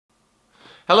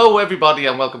Hello everybody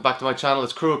and welcome back to my channel.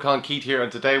 It's CruachanKeith here,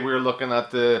 and today we're looking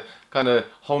at the kind of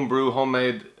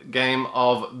homemade game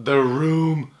of The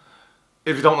Room.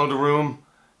 If you don't know The Room,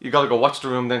 you gotta go watch The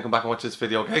Room, then come back and watch this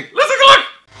video, okay? Let's take a look!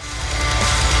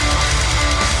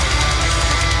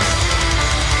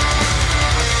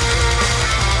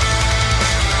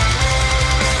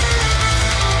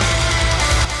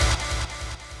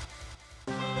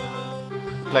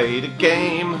 Play the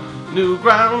game, new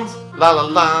grounds, la la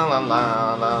la la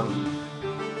la la.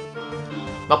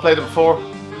 Not played it before.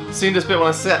 Seen this bit when I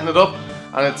was setting it up,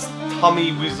 and it's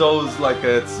Tommy Wiseau's it's like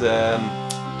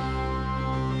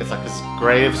his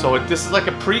grave. So this is like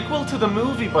a prequel to the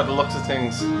movie by the looks of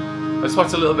things. I just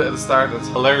watched a little bit at the start. It's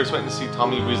hilarious waiting to see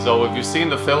Tommy Wiseau. If you've seen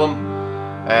the film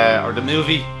or the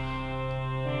movie,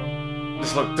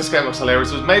 this game looks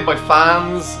hilarious. It was made by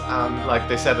fans, and like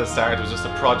they said at the start, it was just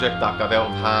a project that got out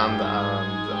of hand,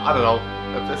 and I don't know.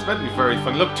 It's meant to be very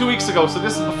funny. Look, 2 weeks ago, so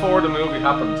this is before the movie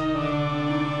happened.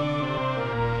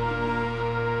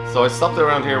 So I stopped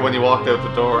around here when you walked out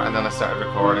the door, and then I started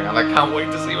recording, and I can't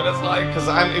wait to see what it's like. Because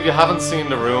if you haven't seen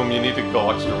The Room, you need to go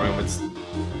watch The Room.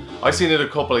 I seen it a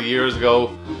couple of years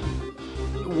ago,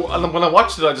 and when I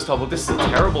watched it, I just thought, well, this is a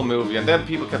terrible movie. And then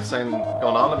people kept saying,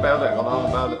 going on about it, going on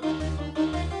about it.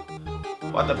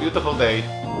 What a beautiful day.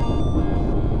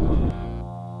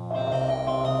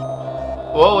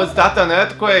 Whoa, is that an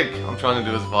earthquake? I'm trying to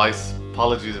do his voice.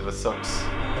 Apologies if it sucks.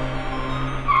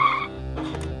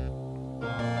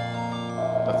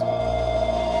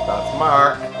 That's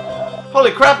Mark.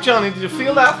 Holy crap, Johnny, did you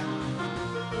feel that?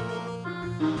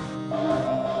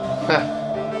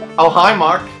 Oh, hi,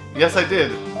 Mark. Yes, I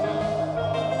did.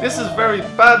 This is very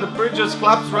bad. The bridge just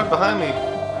collapsed right behind me.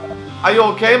 Are you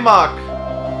okay, Mark?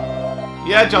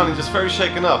 Yeah, Johnny, just very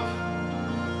shaken up.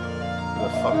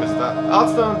 What the fuck is that? Oh,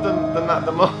 it's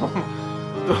the mom.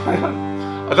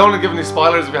 I don't want to give any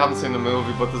spoilers if you haven't seen the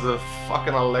movie, but there's a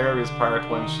fucking hilarious part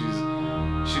when she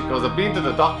goes, I've been to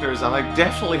the doctors and I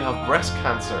definitely have breast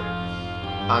cancer.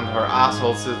 And her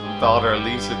asshole daughter,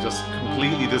 Lisa, just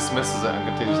completely dismisses it and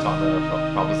continues talking about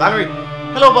her problems. Anyway,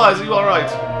 hello boys, are you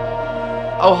alright?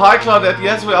 Oh, hi Claudette,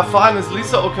 yes, we are fine. Is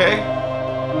Lisa okay?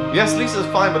 Yes, Lisa's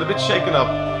fine, but a bit shaken up.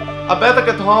 I better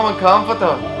get home and comfort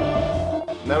her.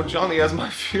 Now, Johnny, as my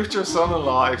future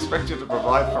son-in-law, I expect you to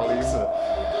provide for Lisa.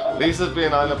 Lisa's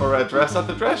being eyeing up a red dress at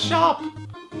the dress shop.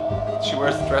 She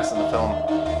wears the dress in the film.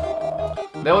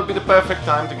 Now would be the perfect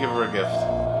time to give her a gift.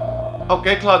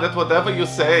 Okay, Claudette, whatever you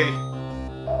say.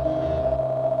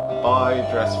 Buy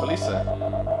dress for Lisa.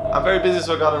 I'm very busy,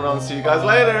 so I gotta run. See you guys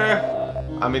later.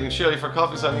 I'm meeting Shirley for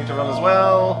coffee, so I need to run as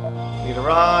well. Need a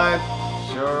ride?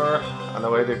 Sure. And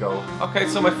away they go. Okay,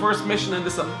 so my first mission in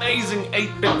this amazing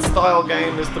 8-bit style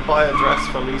game is to buy a dress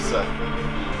for Lisa.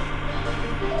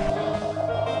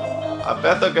 I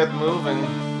better get moving.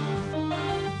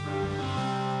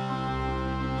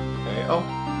 Okay, oh,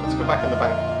 let's go back in the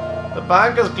bank. The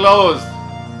bank is closed.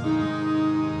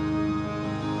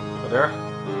 Go there.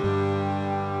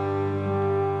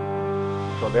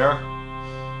 Go there.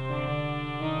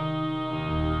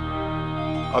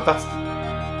 Oh,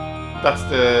 that's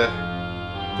the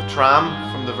tram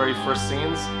from the very first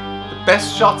scenes. The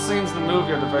best shot scenes in the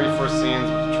movie are the very first scenes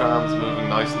with the trams moving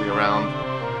nicely around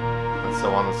and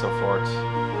so on and so forth.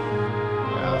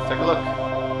 Yeah, let's take a look.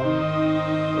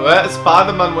 Where's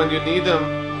Spider-Man when you need him?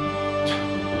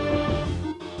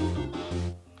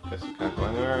 Guess you can't go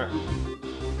anywhere.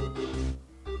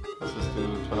 Let's just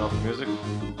turn off the music.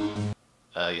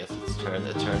 Yes,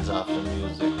 it turns off the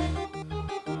music.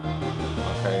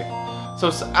 Okay. So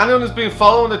anyone who's been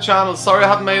following the channel, sorry I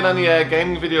haven't made any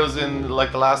gaming videos in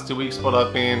like the last 2 weeks, but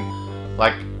I've been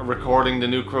like recording the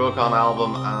new Cruachan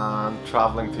album and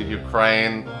traveling to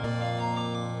Ukraine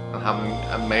and having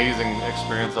an amazing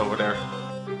experience over there.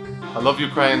 I love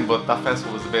Ukraine, but that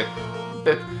festival was a bit.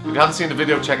 If you haven't seen the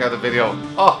video, check out the video.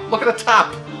 Oh, look at the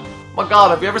tap! My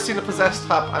God, have you ever seen a possessed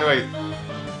tap? Anyway,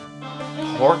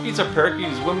 Porkies or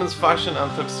Perkies, women's fashion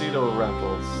and tuxedo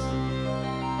rentals.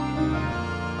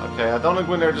 Okay, I don't want to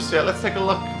go in there just yet. Let's take a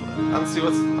look and see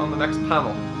what's on the next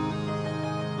panel.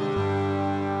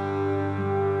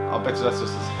 I'll bet you that's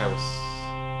just his house.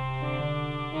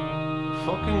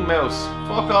 Fucking mouse.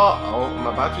 Fuck off. Oh,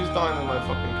 my battery's dying on my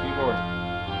fucking keyboard.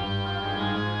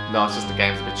 No, it's just the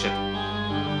game's a bit shit.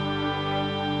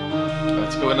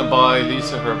 Let's go in and buy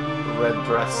Lisa her red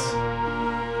dress.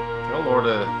 Oh Lord,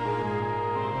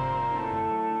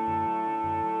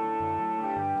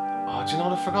 do you know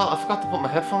what I forgot? I forgot to put my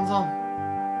headphones on.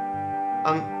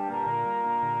 And...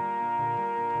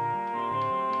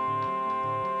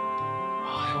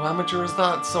 oh, How amateur is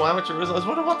that? So amateur is it? I was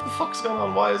wondering what the fuck's going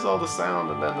on. Why is all the sound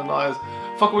and then the noise?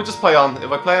 Fuck, we'll just play on.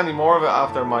 If I play any more of it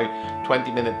after my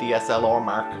 20-minute DSLR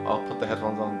mark, I'll put the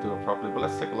headphones on and do it properly. But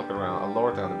let's take a look around. I'll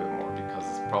lower it down a bit more because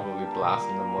it's probably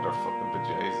blasting the motherfucking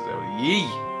bejesus out. Yee!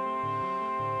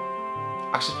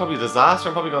 Actually, it's probably a disaster.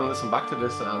 I'm probably going to listen back to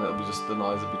this and it'll be just the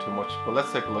noise will be too much. But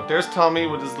let's take a look. There's Tommy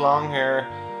with his long hair.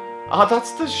 Oh,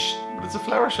 that's the it's a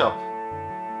flower shop.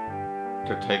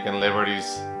 They're taking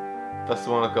liberties. That's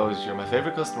the one that goes, you're my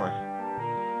favourite customer.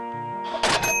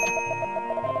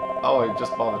 Oh, I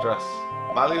just bought a dress.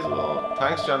 Mally's, well,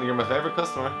 thanks Johnny, you're my favourite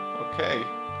customer. Okay.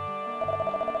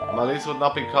 Mally's would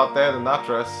not be caught dead in that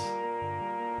dress.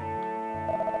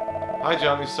 Hi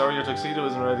Johnny, sorry your tuxedo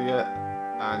isn't ready yet.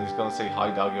 And he's gonna say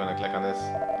hi doggy when I click on this.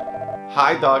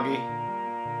 Hi doggy.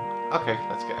 Okay,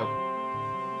 let's get out.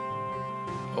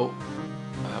 Oh,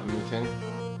 I have a new thing.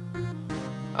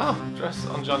 Oh, dress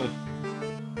on Johnny.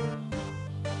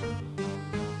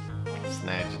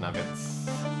 Snatch nuggets.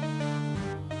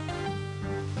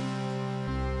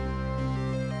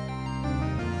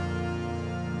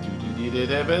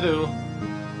 Do-do-do-do-do-do. I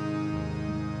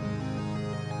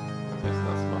guess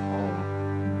that's my home.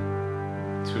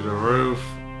 To the roof.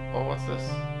 Oh, what's this?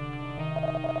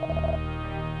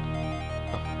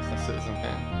 Oh, is that Citizen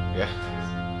Kane? Yeah.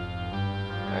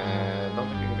 I don't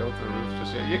think you can go to the roof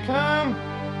just yet. You can!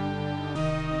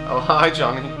 Oh, hi,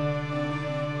 Johnny.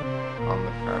 On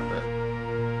the carpet.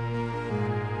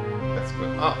 That's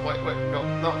good. Oh, wait, no,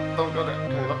 don't go there.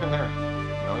 Can you look in there?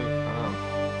 No, you can't.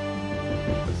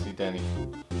 Let's see Danny.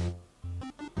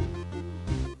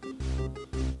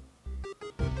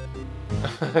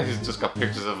 He's just got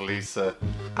pictures of Lisa.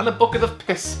 And a bucket of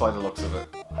piss by the looks of it.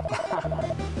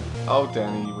 Oh,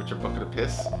 Danny, with your bucket of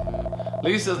piss.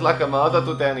 Lisa's like a mother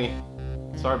to Danny.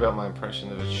 Sorry about my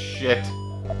impression of it. Shit.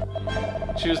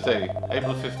 Tuesday,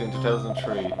 April 15,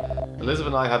 2003. Elizabeth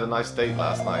and I had a nice date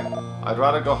last night. I'd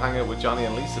rather go hang out with Johnny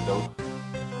and Lisa though.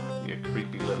 You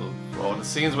creepy little... Oh, the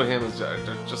scenes with him,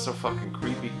 they're just so fucking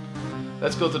creepy.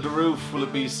 Let's go to the roof. Will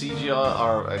it be CGI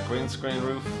or a green screen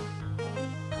roof?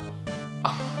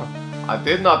 I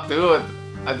did not do it.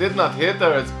 I did not hit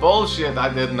her. It's bullshit. I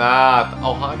did not.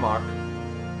 Oh, hi, Mark.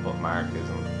 But Mark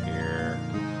isn't here.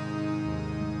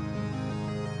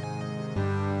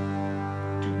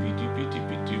 Doopy doopy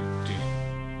doopy doop doop.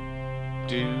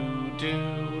 Do do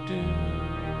do.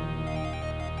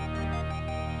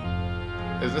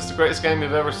 Is this the greatest game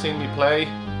you've ever seen me play?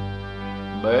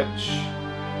 Bitch.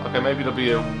 Okay, maybe there'll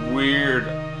be a weird...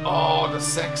 Oh, the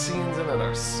sex scenes in it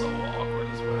are so awkward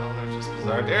as well. They're just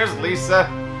bizarre. There's Lisa.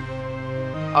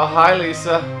 Oh, hi,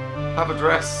 Lisa. Have a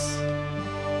dress.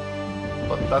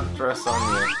 Put that dress on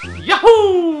you.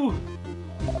 Yahoo!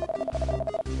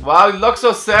 Wow, you look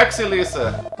so sexy,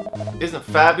 Lisa. Isn't it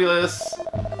fabulous?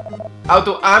 I'll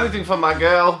do anything for my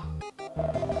girl.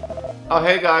 Oh,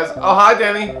 hey, guys. Oh, hi,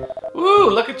 Danny. Woo,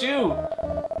 look at you.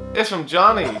 It's from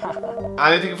Johnny.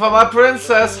 Anything for my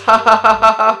princess. Ha ha ha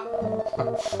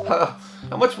ha.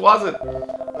 How much was it?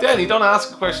 Danny, don't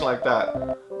ask a question like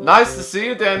that. Nice to see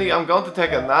you, Danny. I'm going to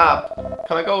take a nap.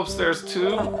 Can I go upstairs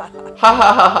too? Ha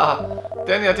ha ha ha.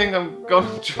 Danny, I think I'm going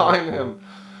to join him.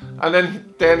 And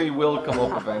then Danny will come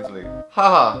up eventually.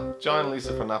 Haha. Join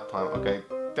Lisa for nap time. Okay.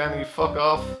 Danny, fuck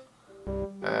off.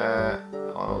 I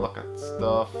want to look at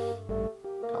stuff.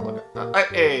 Can't look at that.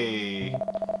 Hey.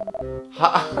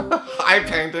 Hi,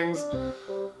 paintings.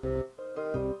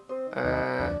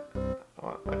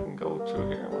 I can go through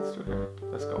here. What's through here?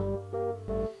 Let's go.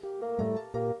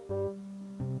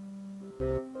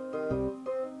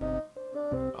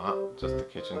 Just the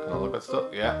kitchen. Can I look at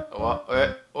stuff? Yeah. What?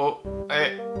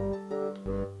 Hey.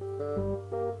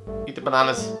 Eat the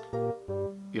bananas.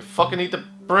 You fucking eat the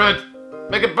bread.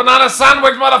 Make a banana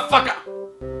sandwich, motherfucker.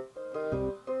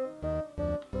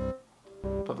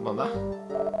 Put them on that.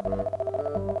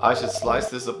 I should slice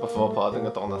this up before putting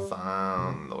it on a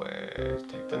sandwich.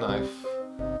 Take the knife.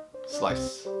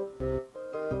 Slice.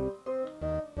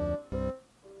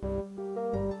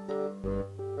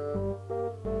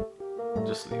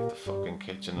 Just leave the fucking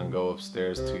kitchen and go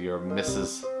upstairs to your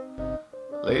missus.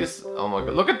 Ladies, oh my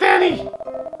god, look at Danny!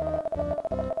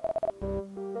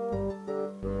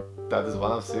 That is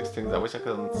one of 6 things I wish I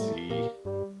couldn't see.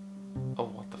 Oh,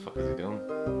 what the fuck is he doing?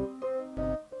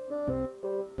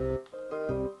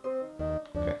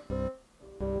 Okay.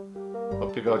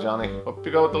 Up you go, Johnny. Up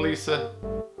you go with the Lisa.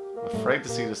 I'm afraid to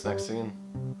see this next scene.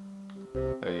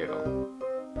 There you go.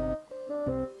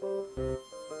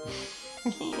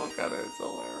 Look at it, it's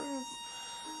hilarious.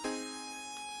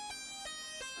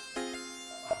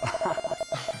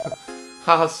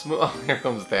 Haha, smooth. Oh, here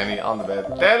comes Danny on the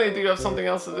bed. Danny, do you have something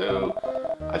else to do?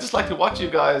 I just like to watch you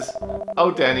guys.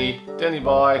 Oh, Denny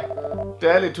boy.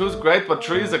 Denny, it was great, but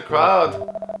three's a crowd.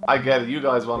 I get it, you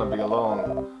guys want to be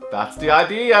alone. That's the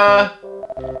idea.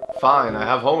 Fine, I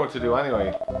have homework to do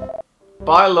anyway.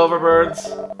 Bye,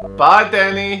 loverbirds. Bye,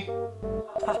 Denny.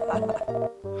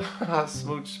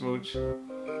 Smooch, smooch.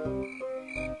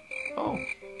 Oh,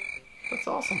 that's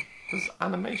awesome. There's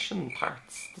animation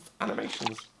parts. There's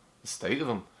animations. The state of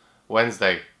them.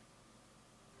 Wednesday.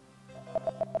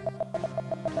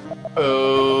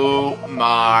 Oh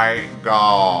my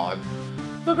god.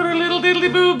 Look at her little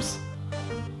diddly boobs.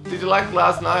 Did you like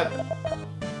last night?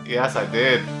 Yes, I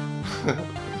did.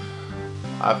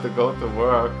 I have to go to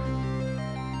work.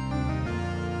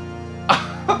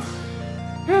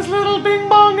 His little bing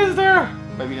bong is there.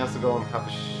 Maybe he has to go and have a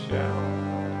shower.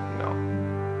 No.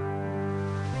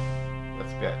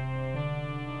 Let's get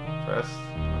dressed.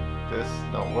 This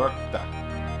don't work. That.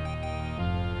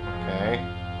 Okay.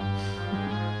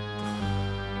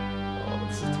 Oh,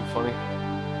 this is too funny.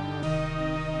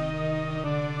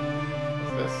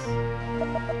 What's this?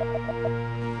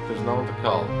 There's no one to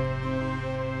call.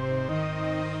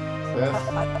 What's this?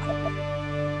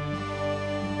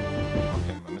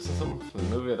 Okay, am I missing something from the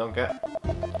movie I don't get?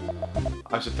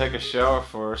 I should take a shower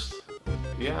first.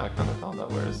 Yeah, I kind of found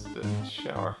out. Where's the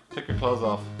shower? Take your clothes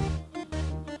off.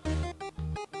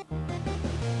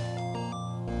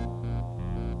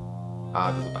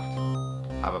 Ah, there's a bat.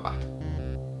 Have a bat.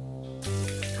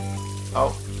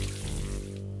 Oh.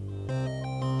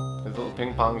 His little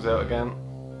ping pong's out again.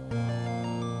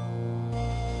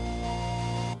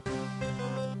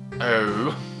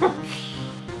 Oh.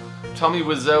 Tommy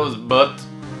Wiseau's butt.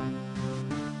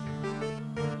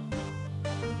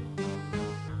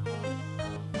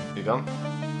 You done?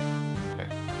 Okay.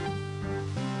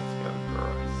 Let's get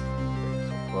dressed. Take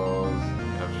some clothes. You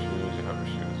have shoes, you have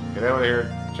your shoes. Get out of here,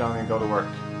 Johnny, and go to work.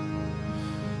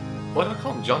 Why do I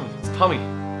call him Johnny? It's Tommy.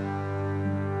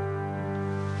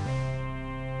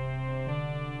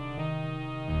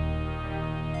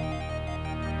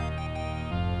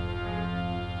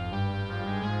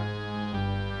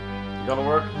 You gonna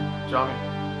work, Johnny?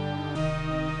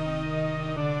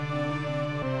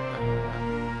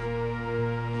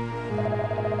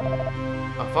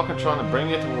 I'm fucking trying to bring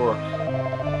you to work.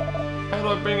 How do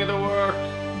I bring you to work?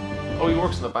 Oh, he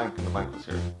works in the bank, and the bank was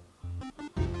here.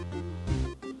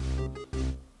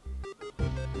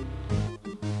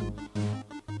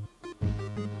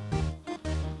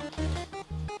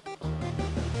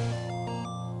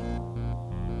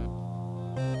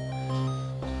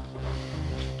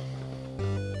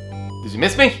 Did you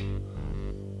miss me?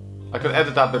 I could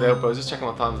edit that bit out, but I was just checking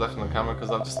what time's left on the camera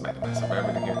because I've just made a mess of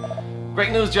everything here.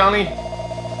 Great news, Johnny!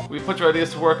 We put your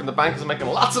ideas to work and the bank is making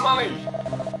lots of money!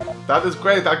 That is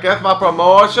great, I get my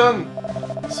promotion!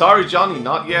 Sorry, Johnny,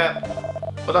 not yet.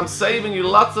 But I'm saving you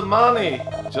lots of money!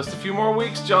 Just a few more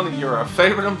weeks, Johnny, you're our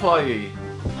favorite employee.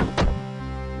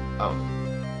 Oh,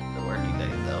 the working day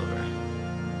is over.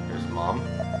 Here's Mom.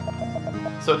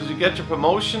 So did you get your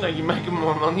promotion? Are you making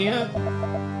more money yet?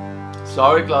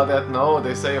 Sorry, Claudette, no,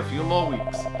 they say a few more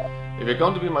weeks. If you're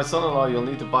going to be my son-in-law, you'll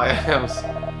need to buy a house.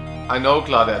 I know,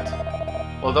 Claudette.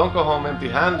 Well, don't go home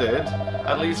empty-handed.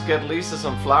 At least get Lisa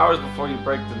some flowers before you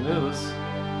break the news.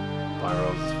 Buy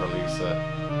roses for Lisa.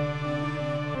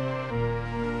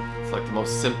 It's like the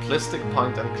most simplistic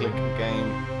point-and-click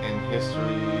game in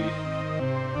history.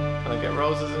 Can I get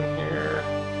roses in here?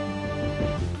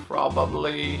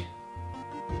 Probably.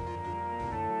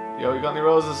 Yo, you got any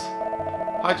roses?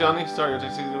 Hi, Johnny. Sorry, you're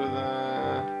texting with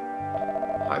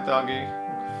hi, doggy.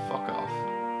 Fuck off.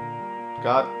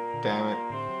 God damn it.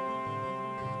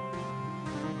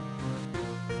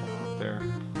 Up there.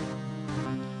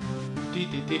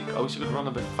 Deep. I wish you could run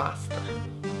a bit faster.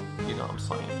 You know what I'm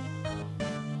saying?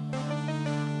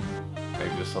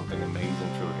 Maybe there's something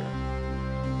amazing through here.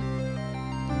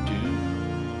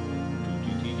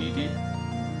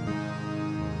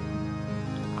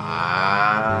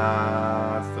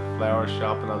 Ah, it's the flower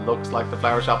shop, and it looks like the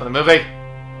flower shop in the movie.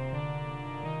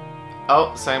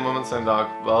 Oh, same woman, same dog.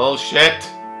 Bullshit.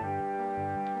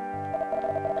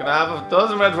 Can I have a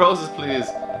dozen red roses, please?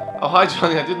 Oh, hi,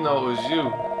 Johnny. I didn't know it was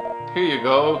you. Here you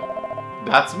go.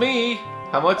 That's me.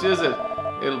 How much is it?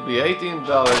 It'll be $18.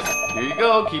 Here you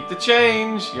go. Keep the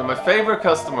change. You're my favorite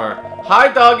customer. Hi,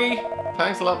 doggy.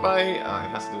 Thanks a lot. Bye. Ah, he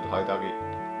has to do the hi, doggy.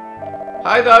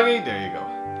 Hi, doggy. There you go.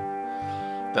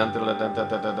 I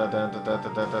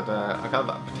kind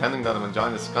of pretending that I'm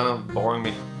enjoying this. It's kind of boring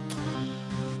me.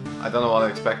 I don't know what I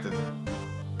expected.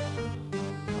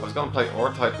 I was gonna play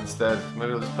R-Type instead.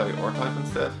 Maybe I'll just play R-Type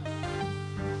instead.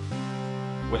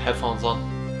 With headphones on.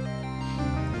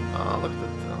 Oh, look at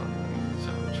that. He's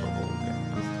having trouble getting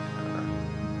past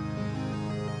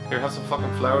Here, have some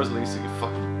fucking flowers, Lisa, you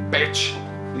fucking bitch.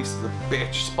 Lisa's a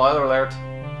bitch. Spoiler alert.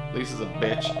 Lisa's a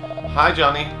bitch. Hi,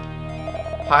 Johnny.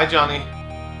 Hi, Johnny.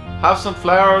 Have some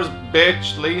flowers,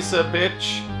 bitch. Lisa,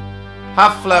 bitch.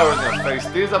 Have flowers in your face.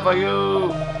 These are for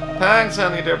you. Thanks,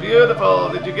 honey. They're beautiful.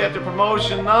 Did you get your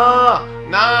promotion? Nah.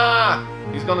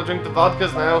 Nah. He's gonna drink the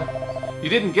vodkas now. You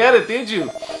didn't get it, did you?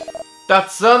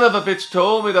 That son of a bitch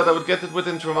told me that I would get it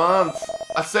within 3 months.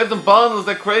 I saved them bundles.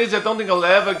 They're crazy. I don't think I'll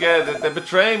ever get it. They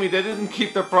betray me. They didn't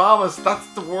keep their promise. That's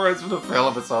the words from the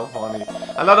film. It's so funny.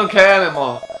 And I don't care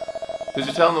anymore. Did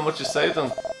you tell them how much you saved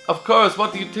them? Of course.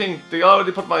 What do you think? They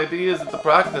already put my ideas into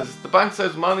practice. The bank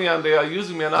saves money and they are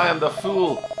using me and I am the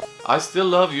fool. I still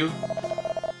love you.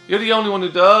 You're the only one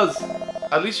who does.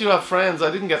 At least you have friends. I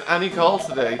didn't get any calls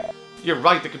today. You're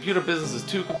right. The computer business is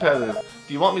too competitive.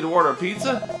 Do you want me to order a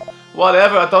pizza?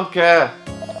 Whatever. I don't care.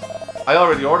 I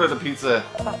already ordered a pizza.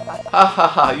 Ha ha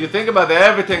ha, you think about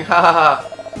everything, ha ha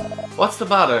ha. What's the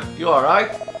matter? You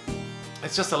alright?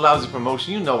 It's just a lousy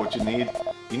promotion, you know what you need.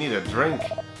 You need a drink.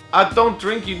 I don't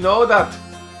drink, you know that.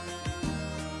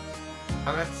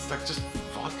 And that's like just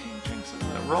vodka he drinks,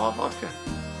 isn't it? Raw vodka.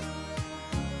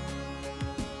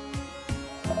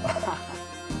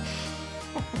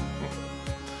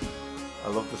 I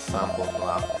love the sample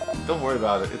laugh. Don't worry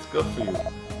about it, it's good for you.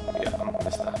 Yeah, I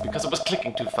missed that because it was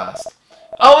clicking too fast.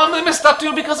 Oh, and I missed that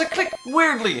too because it clicked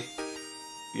weirdly.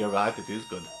 You're right, it is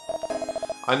good.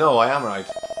 I know, I am right.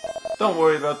 Don't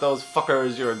worry about those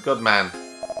fuckers, you're a good man.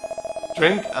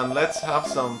 Drink and let's have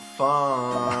some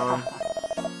fun.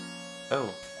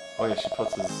 Oh yeah, she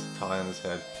puts his tie on his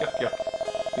head. Yuck,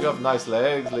 yuck. You have nice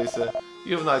legs, Lisa.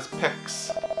 You have nice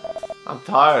pecs. I'm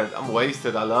tired, I'm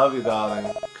wasted, I love you,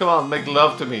 darling. Come on, make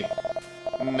love to me.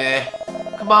 Meh.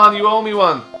 Come on, you owe me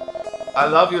one. I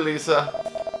love you, Lisa.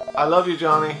 I love you,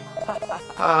 Johnny.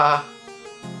 Haha.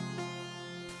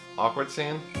 Awkward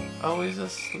scene. Oh, he's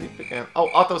asleep again. Oh,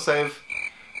 autosave.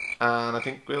 And I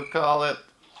think we'll call it...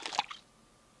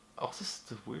 Oh, this is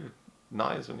the weird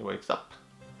noise when he wakes up.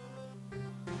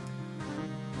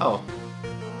 Oh.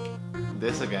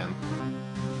 This again.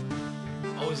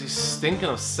 Oh, is he stinking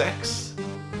of sex?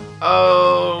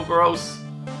 Oh, gross.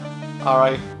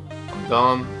 Alright, I'm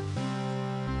done.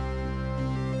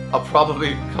 I'll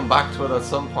probably come back to it at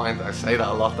some point. I say that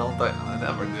a lot, don't I? I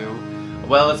never do.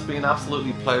 Well, it's been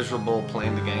absolutely pleasurable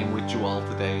playing the game with you all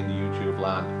today in the YouTube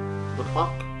land. Good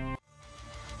luck.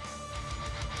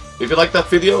 If you like that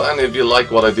video and if you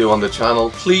like what I do on the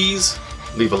channel, please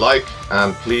leave a like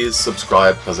and please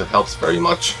subscribe because it helps very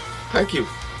much. Thank you.